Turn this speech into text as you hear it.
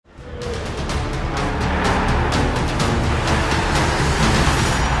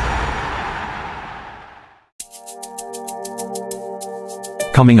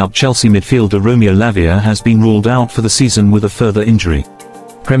Coming up, Chelsea midfielder Romeo Lavia has been ruled out for the season with a further injury.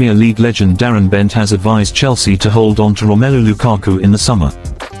 Premier League legend Darren Bent has advised Chelsea to hold on to Romelu Lukaku in the summer.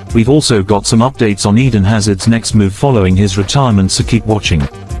 We've also got some updates on Eden Hazard's next move following his retirement, so keep watching.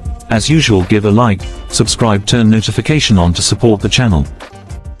 As usual, give a like, subscribe, turn notification on to support the channel.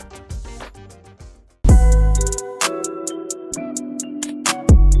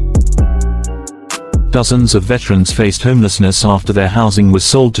 Dozens of veterans faced homelessness after their housing was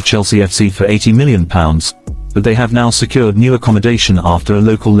sold to Chelsea FC for £80 million, but they have now secured new accommodation after a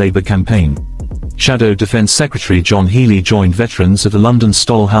local Labour campaign. Shadow Defence Secretary John Healey joined veterans at a London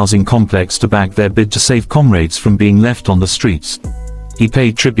Stoll housing complex to back their bid to save comrades from being left on the streets. He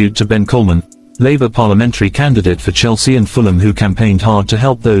paid tribute to Ben Coleman, Labour parliamentary candidate for Chelsea and Fulham, who campaigned hard to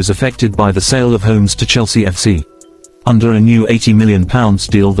help those affected by the sale of homes to Chelsea FC. Under a new £80 million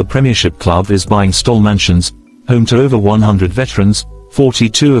deal, the Premiership club is buying Stoll Mansions, home to over 100 veterans,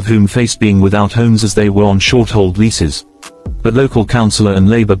 42 of whom faced being without homes as they were on short-hold leases. But local councillor and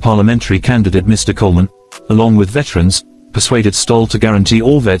Labour parliamentary candidate Mr Coleman, along with veterans, persuaded Stoll to guarantee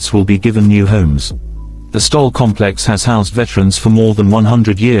all vets will be given new homes. The Stoll complex has housed veterans for more than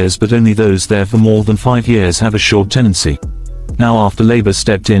 100 years, but only those there for more than 5 years have assured tenancy. Now, after Labour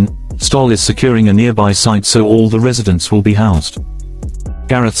stepped in, Stoll is securing a nearby site so all the residents will be housed.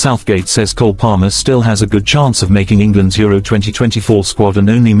 Gareth Southgate says Cole Palmer still has a good chance of making England's Euro 2024 squad and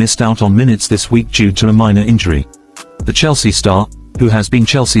only missed out on minutes this week due to a minor injury. The Chelsea star, who has been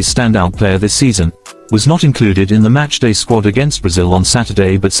Chelsea's standout player this season, was not included in the matchday squad against Brazil on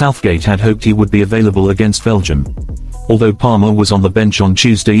Saturday, but Southgate had hoped he would be available against Belgium. Although Palmer was on the bench on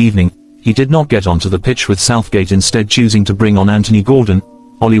Tuesday evening, he did not get onto the pitch, with Southgate instead choosing to bring on Anthony Gordon,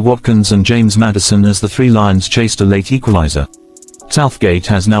 Ollie Watkins and James Maddison as the Three Lions chased a late equaliser. Southgate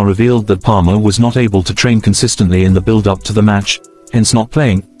has now revealed that Palmer was not able to train consistently in the build-up to the match, hence not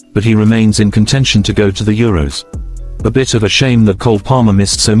playing, but he remains in contention to go to the Euros. A bit of a shame that Cole Palmer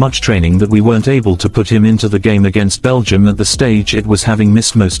missed so much training that we weren't able to put him into the game against Belgium at the stage it was, having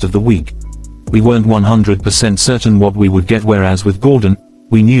missed most of the week. We weren't 100% certain what we would get, whereas with Gordon,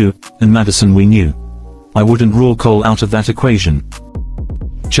 we knew, and Maddison we knew. I wouldn't rule Cole out of that equation.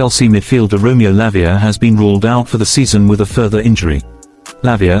 Chelsea midfielder Romeo Lavia has been ruled out for the season with a further injury.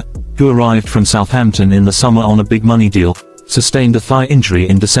 Lavia, who arrived from Southampton in the summer on a big money deal, sustained a thigh injury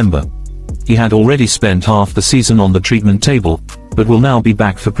in December. He had already spent half the season on the treatment table, but will now be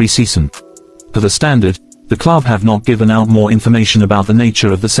back for pre-season. Per the Standard, the club have not given out more information about the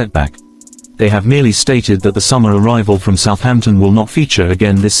nature of the setback. They have merely stated that the summer arrival from Southampton will not feature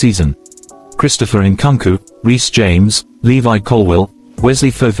again this season. Christopher Nkunku, Reece James, Levi Colwill,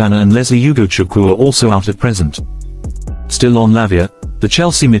 Wesley Fofana and Leslie Ugochukwu are also out at present. Still on Lavia, the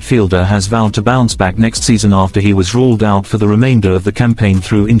Chelsea midfielder has vowed to bounce back next season after he was ruled out for the remainder of the campaign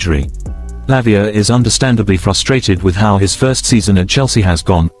through injury. Lavia is understandably frustrated with how his first season at Chelsea has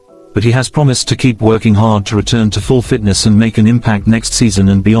gone, but he has promised to keep working hard to return to full fitness and make an impact next season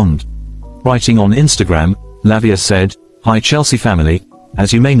and beyond. Writing on Instagram, Lavia said, "Hi Chelsea family,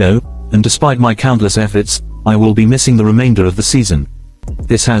 as you may know, and despite my countless efforts, I will be missing the remainder of the season.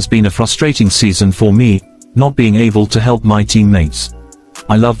 This has been a frustrating season for me, not being able to help my teammates.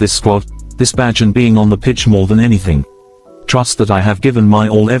 I love this squad, this badge and being on the pitch more than anything. Trust that I have given my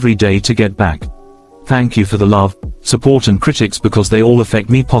all every day to get back. Thank you for the love, support and critics, because they all affect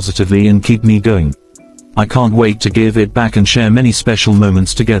me positively and keep me going. I can't wait to give it back and share many special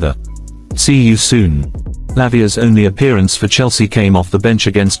moments together. See you soon." Lavia's only appearance for Chelsea came off the bench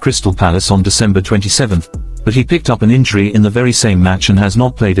against Crystal Palace on December 27th, but he picked up an injury in the very same match and has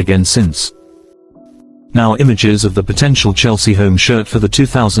not played again since. Now, images of the potential Chelsea home shirt for the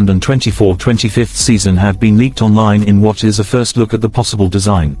 2024-25 season have been leaked online in what is a first look at the possible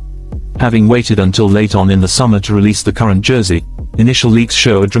design. Having waited until late on in the summer to release the current jersey, initial leaks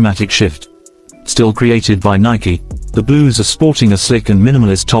show a dramatic shift. Still created by Nike, the Blues are sporting a slick and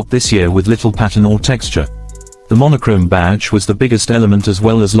minimalist top this year with little pattern or texture. The monochrome badge was the biggest element, as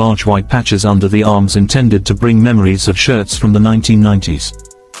well as large white patches under the arms intended to bring memories of shirts from the 1990s.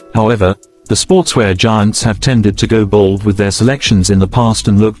 However, the sportswear giants have tended to go bold with their selections in the past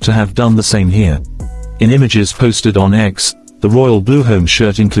and look to have done the same here. In images posted on X, the royal blue home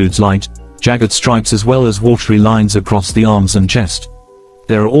shirt includes light, jagged stripes as well as watery lines across the arms and chest.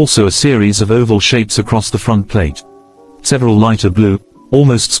 There are also a series of oval shapes across the front plate. Several lighter blue,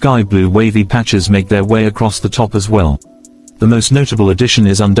 almost sky blue wavy patches make their way across the top as well. The most notable addition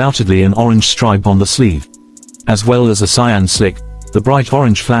is undoubtedly an orange stripe on the sleeve. As well as a cyan slick, the bright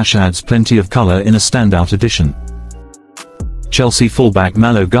orange flash adds plenty of color in a standout addition. Chelsea fullback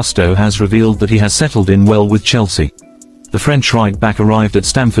Malo has revealed that he has settled in well with Chelsea. The French right-back arrived at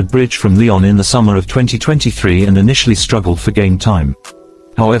Stamford Bridge from Lyon in the summer of 2023 and initially struggled for game time.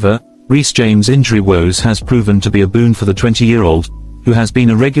 However, Reece James' injury woes has proven to be a boon for the 20-year-old, who has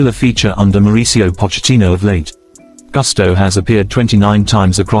been a regular feature under Mauricio Pochettino of late. Gusto has appeared 29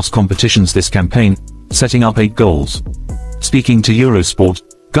 times across competitions this campaign, setting up 8 goals. Speaking to Eurosport,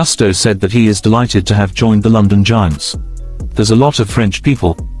 Gusto said that he is delighted to have joined the London Giants. There's a lot of French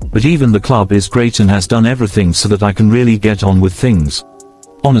people, but even the club is great and has done everything so that I can really get on with things.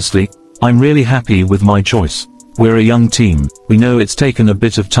 Honestly, I'm really happy with my choice. We're a young team, we know it's taken a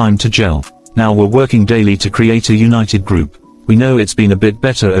bit of time to gel. Now we're working daily to create a united group. We know it's been a bit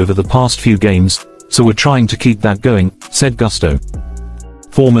better over the past few games, so we're trying to keep that going, said Gusto.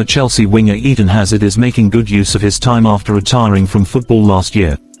 Former Chelsea winger Eden Hazard is making good use of his time after retiring from football last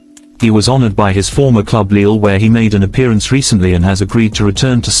year. He was honoured by his former club Lille, where he made an appearance recently, and has agreed to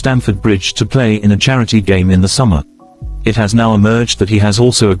return to Stamford Bridge to play in a charity game in the summer. It has now emerged that he has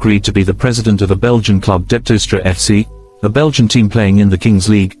also agreed to be the president of a Belgian club, Deptostra FC, a Belgian team playing in the Kings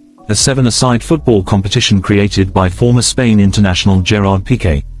League, a 7-a-side football competition created by former Spain international Gerard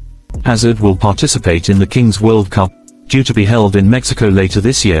Piqué. Hazard will participate in the Kings World Cup, due to be held in Mexico later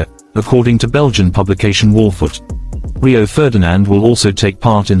this year, according to Belgian publication Warfoot. Rio Ferdinand will also take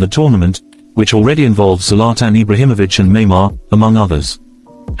part in the tournament, which already involves Zlatan Ibrahimovic and Neymar, among others.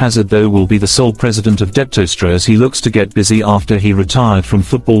 Hazard, though, will be the sole president of Deptostra as he looks to get busy after he retired from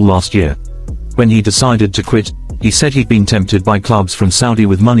football last year. When he decided to quit, he said he'd been tempted by clubs from Saudi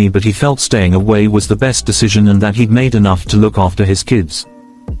with money, but he felt staying away was the best decision and that he'd made enough to look after his kids.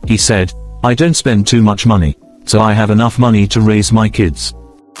 He said, "I don't spend too much money, so I have enough money to raise my kids."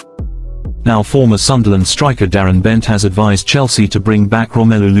 Now former Sunderland striker Darren Bent has advised Chelsea to bring back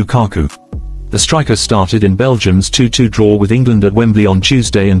Romelu Lukaku. The striker started in Belgium's 2-2 draw with England at Wembley on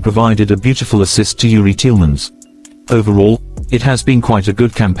Tuesday and provided a beautiful assist to Yuri Tielemans. Overall, it has been quite a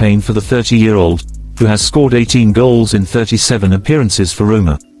good campaign for the 30-year-old, who has scored 18 goals in 37 appearances for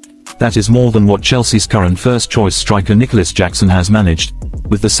Roma. That is more than what Chelsea's current first-choice striker Nicholas Jackson has managed,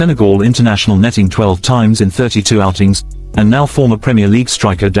 with the Senegal international netting 12 times in 32 outings, and now former Premier League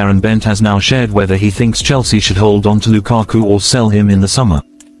striker Darren Bent has now shared whether he thinks Chelsea should hold on to Lukaku or sell him in the summer.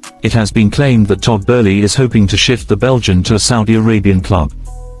 It has been claimed that Todd Boehly is hoping to shift the Belgian to a Saudi Arabian club.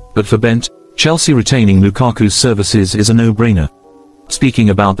 But for Bent, Chelsea retaining Lukaku's services is a no-brainer. Speaking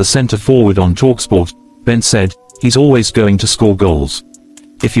about the centre-forward on TalkSport, Bent said, "He's always going to score goals.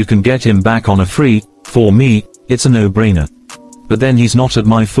 If you can get him back on a free, for me, it's a no-brainer. But then he's not at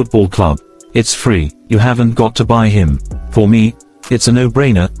my football club. It's free, you haven't got to buy him. For me, it's a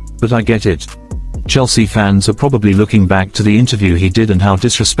no-brainer, but I get it." Chelsea fans are probably looking back to the interview he did and how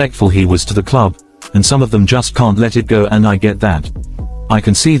disrespectful he was to the club, and some of them just can't let it go, and I get that. I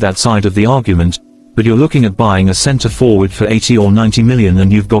can see that side of the argument, but you're looking at buying a centre-forward for 80 or 90 million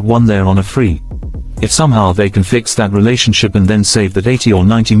and you've got one there on a free. If somehow they can fix that relationship and then save that 80 or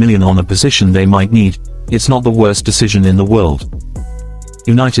 90 million on a position they might need, it's not the worst decision in the world.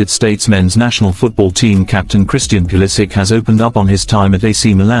 United States men's national football team captain Christian Pulisic has opened up on his time at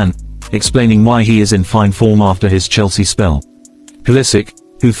AC Milan, explaining why he is in fine form after his Chelsea spell. Pulisic,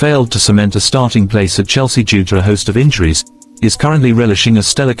 who failed to cement a starting place at Chelsea due to a host of injuries, is currently relishing a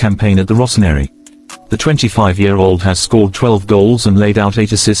stellar campaign at the Rossoneri. The 25-year-old has scored 12 goals and laid out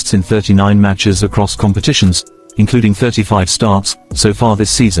 8 assists in 39 matches across competitions, including 35 starts, so far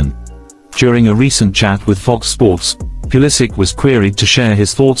this season. During a recent chat with Fox Sports, Pulisic was queried to share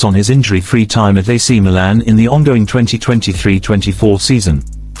his thoughts on his injury-free time at AC Milan in the ongoing 2023-24 season.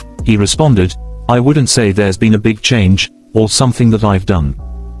 He responded, "I wouldn't say there's been a big change, or something that I've done.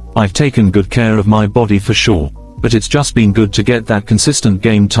 I've taken good care of my body for sure, but it's just been good to get that consistent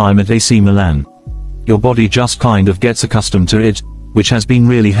game time at AC Milan. Your body just kind of gets accustomed to it, which has been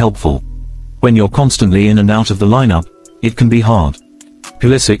really helpful. When you're constantly in and out of the lineup, it can be hard."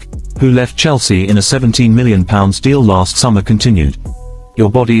 Pulisic, who left Chelsea in a £17 million deal last summer, continued, "Your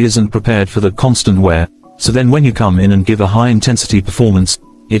body isn't prepared for the constant wear, so then when you come in and give a high-intensity performance,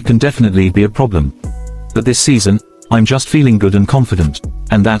 it can definitely be a problem. But this season, I'm just feeling good and confident,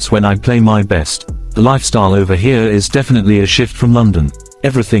 and that's when I play my best. The lifestyle over here is definitely a shift from London.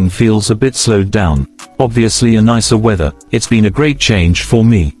 Everything feels a bit slowed down. Obviously a nicer weather. It's been a great change for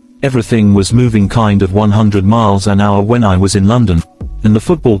me. Everything was moving kind of 100 miles an hour when I was in London, and the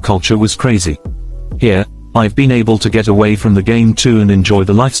football culture was crazy. Here, I've been able to get away from the game too and enjoy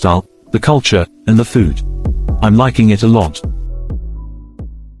the lifestyle, the culture, and the food. I'm liking it a lot."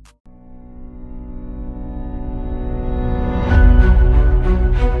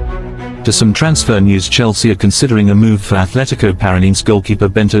 To some transfer news, Chelsea are considering a move for Atletico Paranaense goalkeeper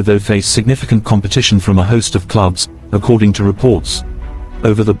Bento, though face significant competition from a host of clubs, according to reports.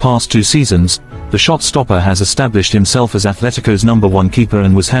 Over the past 2 seasons, the shot stopper has established himself as Atletico's #1 keeper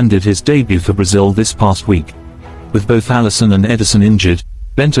and was handed his debut for Brazil this past week. With both Alisson and Ederson injured,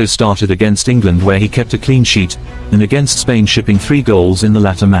 Bento started against England, where he kept a clean sheet, and against Spain, shipping 3 goals in the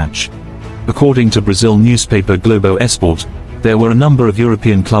latter match. According to Brazil newspaper Globo Esporte, there were a number of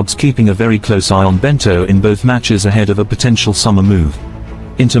European clubs keeping a very close eye on Bento in both matches ahead of a potential summer move.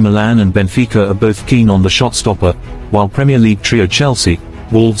 Inter Milan and Benfica are both keen on the shot stopper, while Premier League trio Chelsea,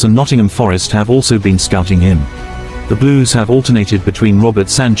 Wolves and Nottingham Forest have also been scouting him. The Blues have alternated between Robert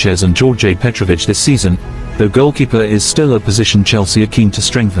Sanchez and George Petrovic this season, though goalkeeper is still a position Chelsea are keen to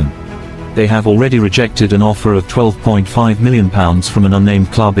strengthen. They have already rejected an offer of £12.5 million from an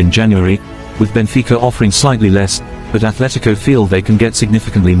unnamed club in January, with Benfica offering slightly less, but Atletico feel they can get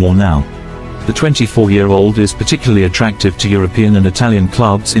significantly more now. The 24-year-old is particularly attractive to European and Italian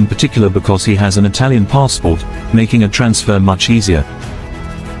clubs, in particular because he has an Italian passport, making a transfer much easier.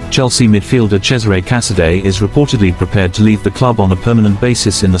 Chelsea midfielder Cesare Casadei is reportedly prepared to leave the club on a permanent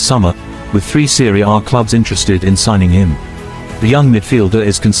basis in the summer, with 3 Serie A clubs interested in signing him. The young midfielder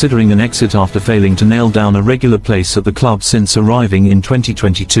is considering an exit after failing to nail down a regular place at the club since arriving in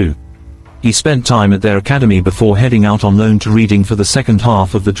 2022. He spent time at their academy before heading out on loan to Reading for the second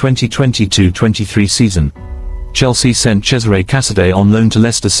half of the 2022-23 season. Chelsea sent Cesare Casadei on loan to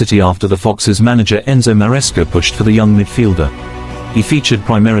Leicester City after the Foxes manager Enzo Maresca pushed for the young midfielder. He featured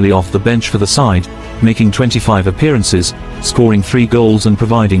primarily off the bench for the side, making 25 appearances, scoring 3 goals and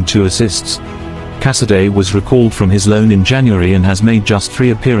providing 2 assists. Casadei was recalled from his loan in January and has made just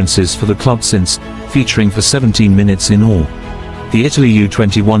 3 appearances for the club since, featuring for 17 minutes in all. The Italy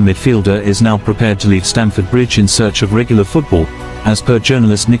U21 midfielder is now prepared to leave Stamford Bridge in search of regular football, as per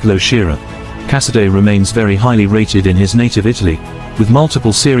journalist Nicolo Shearer. Casadei remains very highly rated in his native Italy, with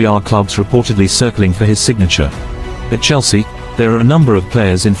multiple Serie A clubs reportedly circling for his signature. At Chelsea, there are a number of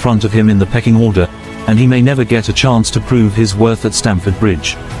players in front of him in the pecking order, and he may never get a chance to prove his worth at Stamford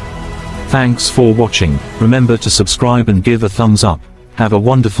Bridge. Thanks for watching. Remember to subscribe and give a thumbs up. Have a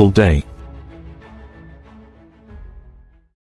wonderful day.